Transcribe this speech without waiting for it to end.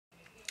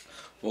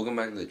Welcome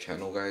back to the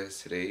channel, guys.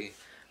 Today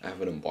I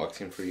have an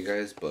unboxing for you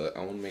guys, but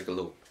I want to make a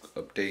little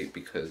update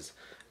because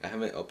I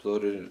haven't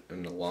uploaded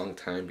in a long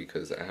time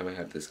because I haven't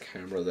had this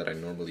camera that I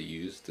normally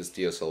use, this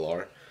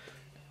DSLR.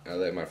 I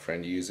let my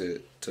friend use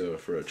it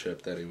for a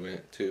trip that he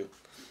went to,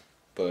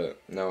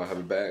 but now I have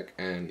it back.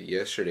 And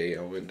yesterday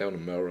I went down to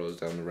Melrose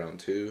down to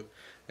round 2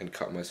 and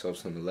caught myself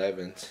some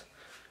 11s.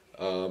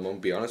 I'm gonna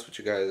be honest with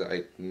you guys,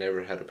 I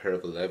never had a pair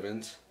of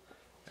 11s,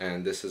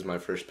 and this is my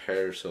first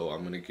pair, so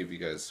I'm gonna give you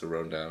guys a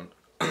rundown.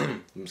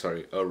 I'm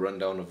sorry, a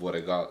rundown of what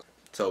I got.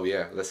 So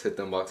yeah, let's hit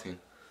the unboxing.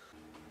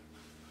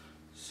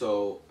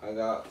 So I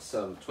got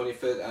some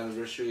 25th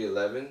anniversary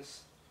 11s.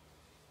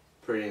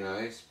 Pretty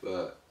nice,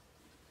 but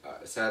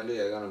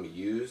sadly I got them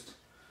used,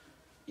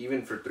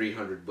 even for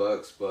 300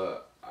 bucks.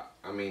 But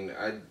I mean,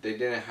 they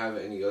didn't have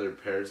any other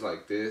pairs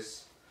like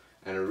this.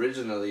 And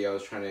originally I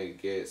was trying to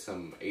get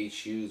some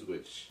HUs,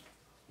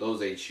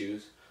 those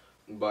HUs,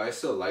 but I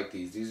still like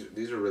these.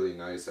 These are really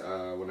nice.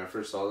 When I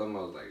first saw them,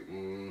 I was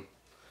like,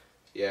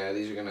 yeah,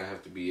 these are gonna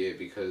have to be it,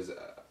 because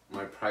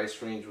my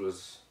price range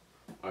was,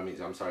 my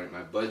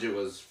budget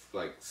was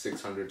like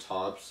 600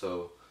 tops,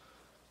 so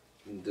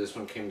this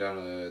one came down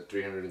to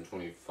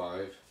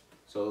 325,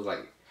 so it was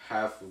like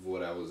half of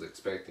what I was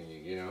expecting,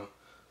 you know,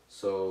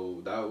 so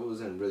that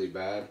wasn't really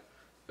bad.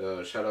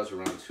 Shout out to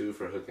round 2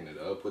 for hooking it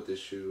up with this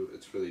shoe.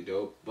 It's really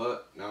dope,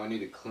 but now I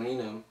need to clean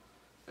them,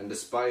 and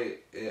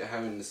despite it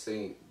having the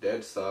same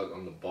dead stock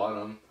on the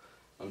bottom,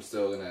 I'm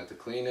still gonna have to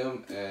clean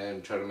them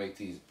and try to make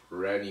these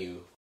brand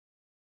new.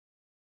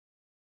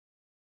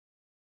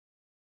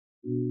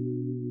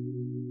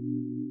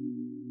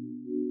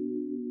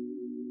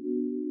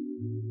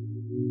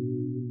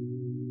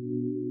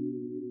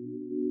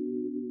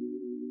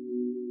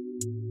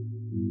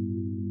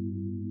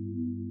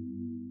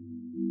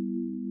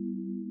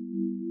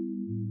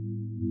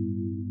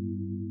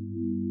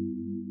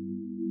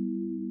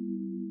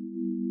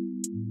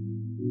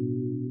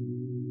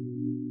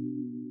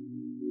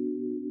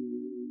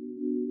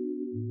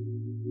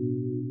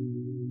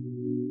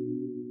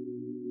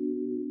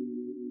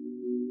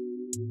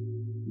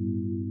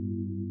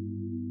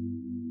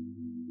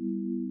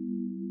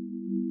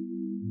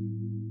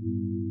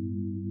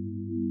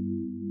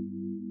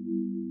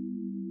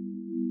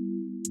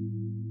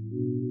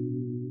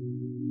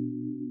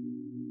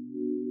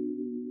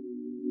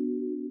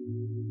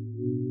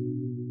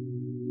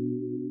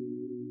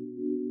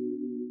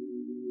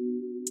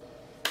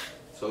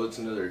 So it's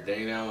another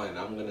day now, and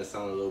I'm gonna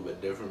sound a little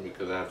bit different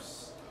because I have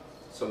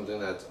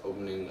something that's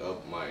opening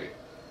up my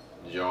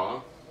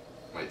jaw,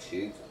 my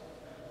teeth,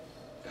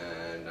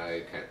 and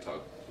I can't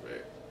talk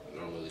right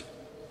normally.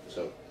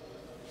 So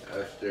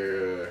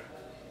after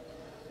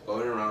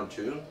going around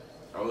 2,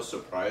 I was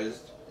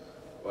surprised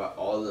by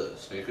all the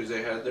sneakers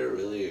they had there,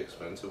 really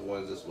expensive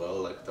ones as well,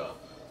 like the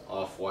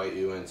off-white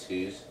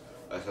UNCs.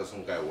 I saw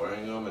some guy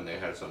wearing them, and they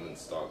had some in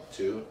stock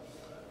too,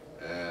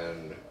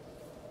 and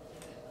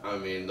I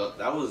mean, that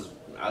was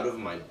out of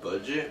my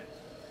budget,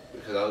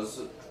 because I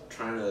was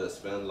trying to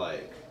spend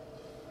like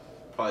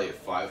probably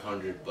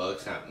 500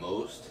 bucks at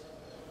most.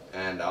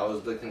 And I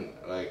was looking,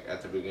 like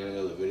at the beginning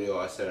of the video,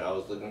 I said I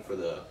was looking for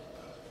the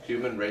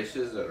human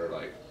races that are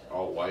like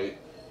all white,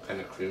 kind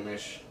of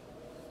creamish.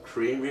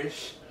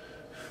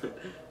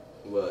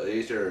 But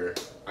these are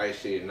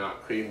icy,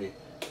 not creamy.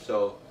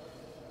 So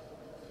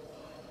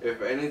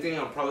if anything,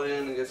 I'm probably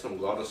gonna get some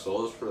Gouda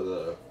soles for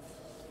the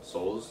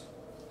soles,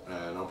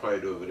 and I'll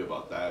probably do a video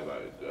about that,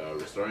 about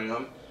restoring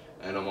them.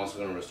 And I'm also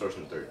going to restore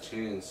some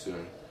 13s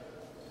soon.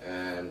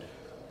 And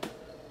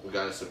we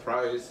got a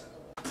surprise.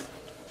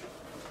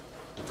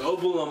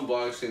 Double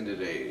unboxing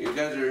today. You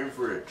guys are in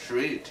for a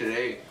treat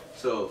today.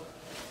 So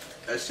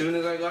as soon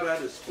as I got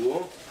out of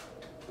school,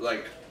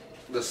 like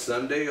the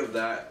Sunday of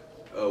that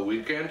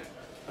weekend,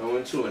 I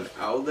went to an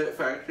outlet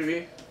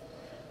factory,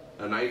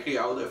 a Nike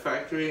outlet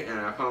factory,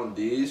 and I found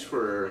these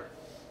for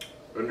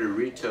under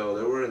retail.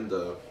 They were in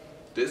the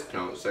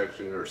discount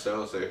section or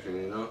sales section,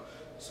 you know,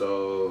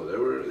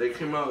 so they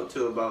came out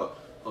to about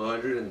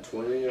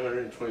 120,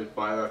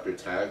 125 after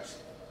tax,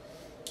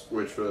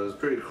 which was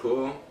pretty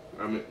cool.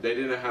 I mean, they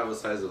didn't have a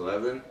size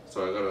 11,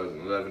 so I got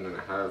an 11 and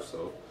a half,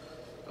 so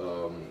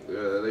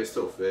yeah, they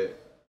still fit.